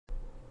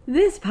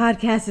This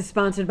podcast is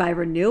sponsored by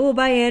Renewal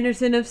by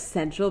Andersen of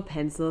Central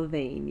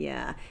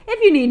Pennsylvania.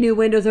 If you need new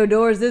windows or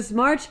doors this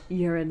March,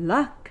 you're in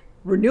luck.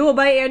 Renewal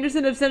by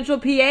Andersen of Central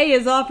PA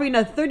is offering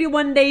a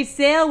 31-day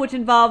sale which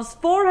involves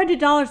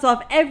 $400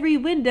 off every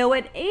window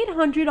and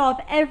 $800 off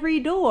every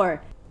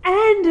door.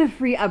 And a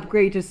free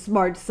upgrade to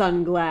smart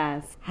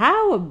sunglass.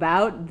 How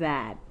about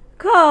that?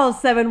 Call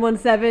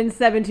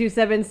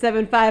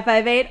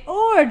 717-727-7558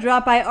 or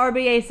drop by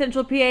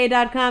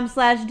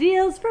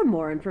rbacentralpa.com/deals for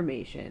more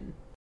information.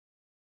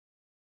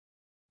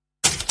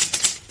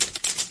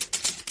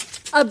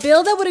 A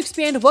bill that would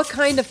expand what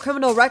kind of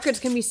criminal records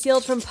can be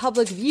sealed from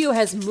public view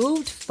has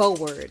moved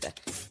forward.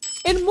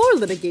 In more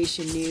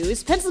litigation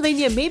news,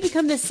 Pennsylvania may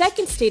become the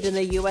second state in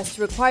the U.S.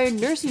 to require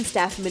nursing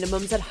staff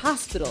minimums at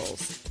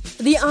hospitals.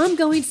 The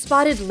ongoing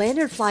spotted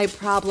lanternfly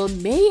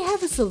problem may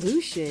have a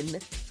solution.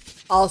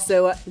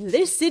 Also,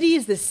 this city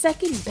is the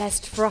second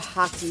best for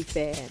hockey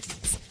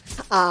fans.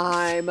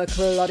 I'm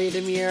Claudia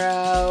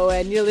DeMiro,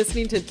 and you're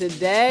listening to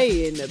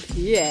Today in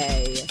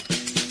PA.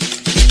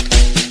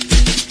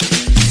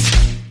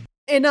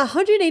 In a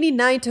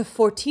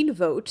 189-14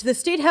 vote, the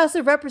State House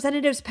of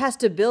Representatives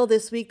passed a bill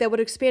this week that would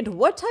expand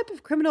what type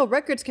of criminal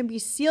records can be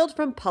sealed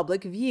from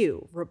public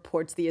view,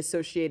 reports the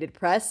Associated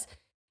Press.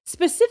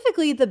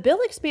 Specifically, the bill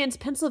expands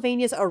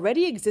Pennsylvania's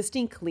already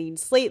existing clean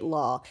slate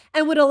law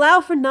and would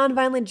allow for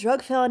nonviolent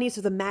drug felonies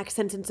with a max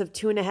sentence of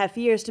 2.5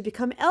 years to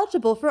become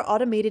eligible for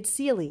automated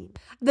sealing.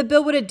 The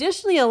bill would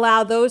additionally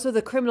allow those with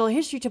a criminal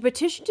history to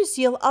petition to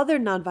seal other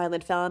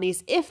nonviolent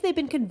felonies if they've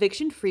been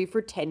conviction-free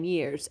for 10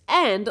 years,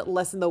 and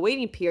lessen the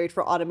waiting period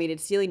for automated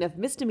sealing of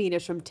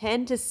misdemeanors from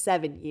 10 to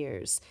 7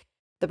 years.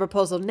 The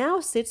proposal now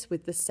sits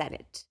with the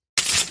Senate.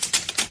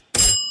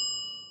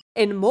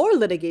 In more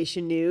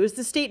litigation news,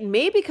 the state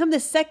may become the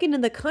second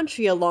in the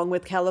country, along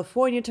with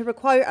California, to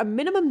require a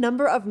minimum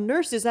number of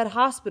nurses at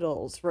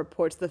hospitals,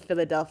 reports the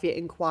Philadelphia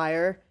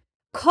Inquirer.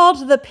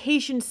 Called the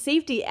Patient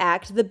Safety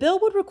Act, the bill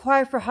would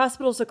require for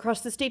hospitals across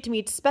the state to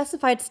meet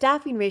specified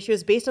staffing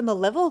ratios based on the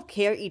level of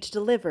care each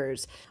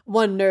delivers.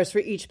 1 nurse for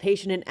each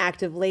patient in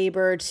active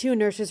labor, 2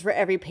 nurses for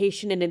every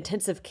patient in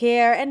intensive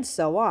care, and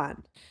so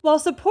on. While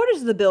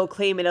supporters of the bill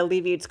claim it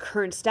alleviates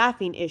current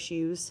staffing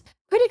issues,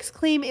 critics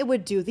claim it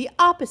would do the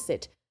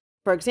opposite.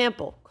 For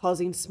example,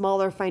 causing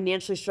smaller,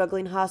 financially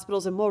struggling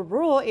hospitals in more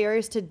rural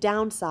areas to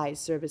downsize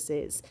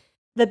services.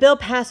 The bill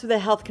passed through the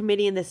Health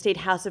Committee in the State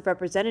House of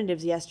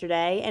Representatives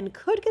yesterday and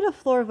could get a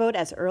floor vote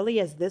as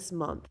early as this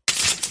month.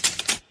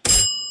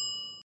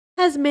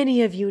 As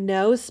many of you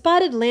know,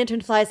 spotted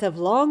lanternflies have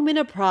long been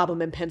a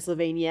problem in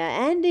Pennsylvania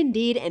and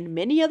indeed in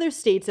many other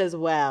states as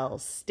well,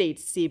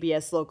 states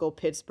CBS Local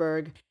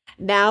Pittsburgh.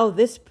 Now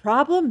this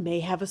problem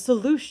may have a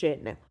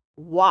solution.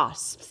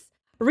 Wasps.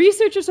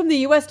 Researchers from the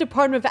U.S.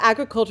 Department of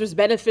Agriculture's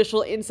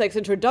Beneficial Insects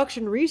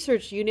Introduction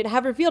Research Unit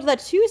have revealed that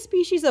 2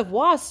 species of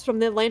wasps from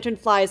the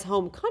lanternfly's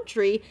home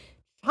country,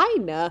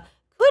 China,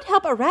 could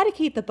help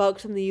eradicate the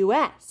bugs from the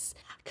U.S.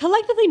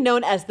 Collectively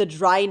known as the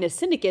Dryness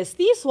sinnicus,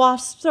 these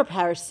wasps are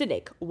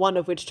parasitic, one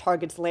of which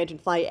targets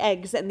lanternfly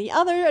eggs and the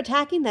other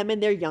attacking them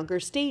in their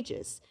younger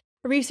stages.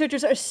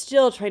 Researchers are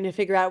still trying to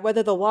figure out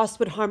whether the wasp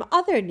would harm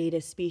other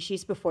native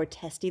species before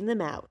testing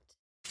them out.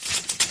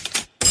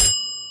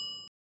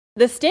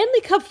 The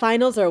Stanley Cup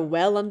Finals are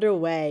well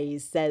underway,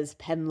 says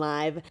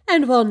PennLive.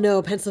 And while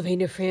no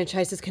Pennsylvania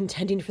franchise is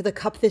contending for the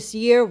Cup this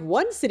year,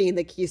 one city in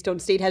the Keystone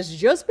State has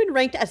just been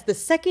ranked as the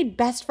second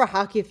best for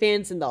hockey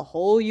fans in the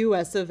whole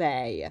US of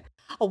A.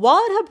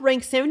 While it helped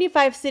rank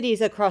 75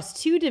 cities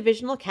across 2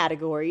 divisional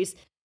categories,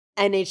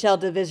 NHL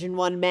Division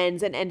I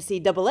men's and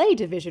NCAA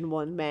Division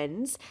I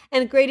men's,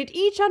 and graded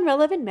each on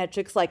relevant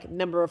metrics like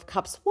number of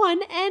cups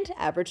won and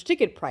average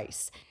ticket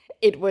price.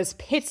 It was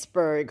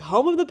Pittsburgh,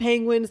 home of the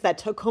Penguins, that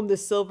took home the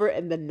silver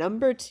in the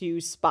number 2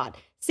 spot,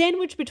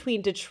 sandwiched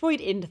between Detroit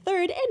in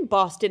 3rd and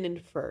Boston in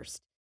 1st.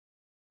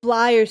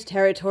 Flyers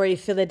territory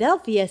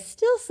Philadelphia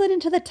still slid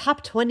into the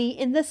top 20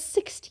 in the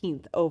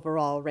 16th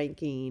overall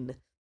ranking.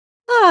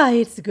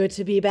 It's good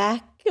to be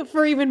back.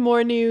 For even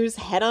more news,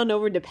 head on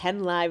over to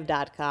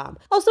PennLive.com.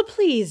 Also,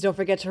 please don't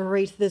forget to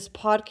rate this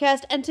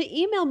podcast and to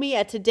email me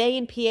at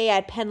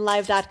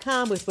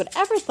todayinpa@PennLive.com with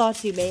whatever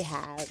thoughts you may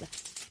have.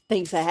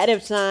 Thanks ahead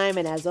of time,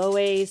 and as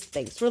always,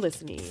 thanks for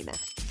listening.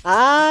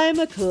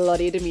 I'm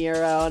Claudia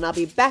DeMiro, and I'll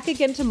be back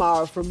again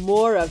tomorrow for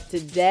more of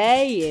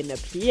Today in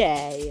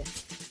PA.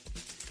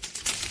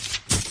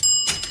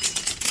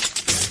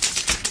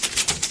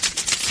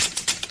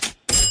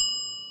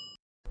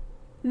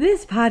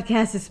 This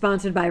podcast is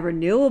sponsored by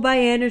Renewal by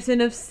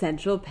Andersen of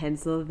Central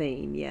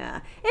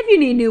Pennsylvania. If you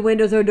need new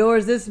windows or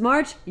doors this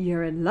March,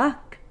 you're in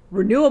luck.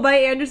 Renewal by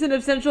Andersen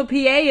of Central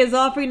PA is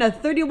offering a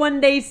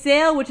 31-day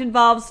sale which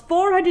involves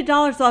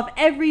 $400 off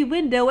every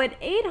window and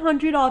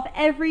 $800 off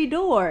every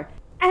door.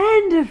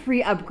 And a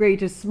free upgrade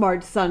to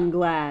smart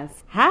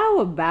sunglass. How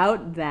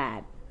about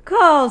that?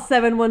 Call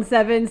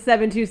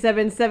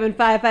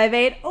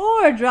 717-727-7558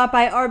 or drop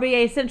by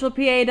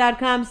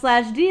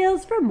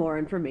rbacentralpa.com/deals for more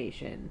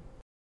information.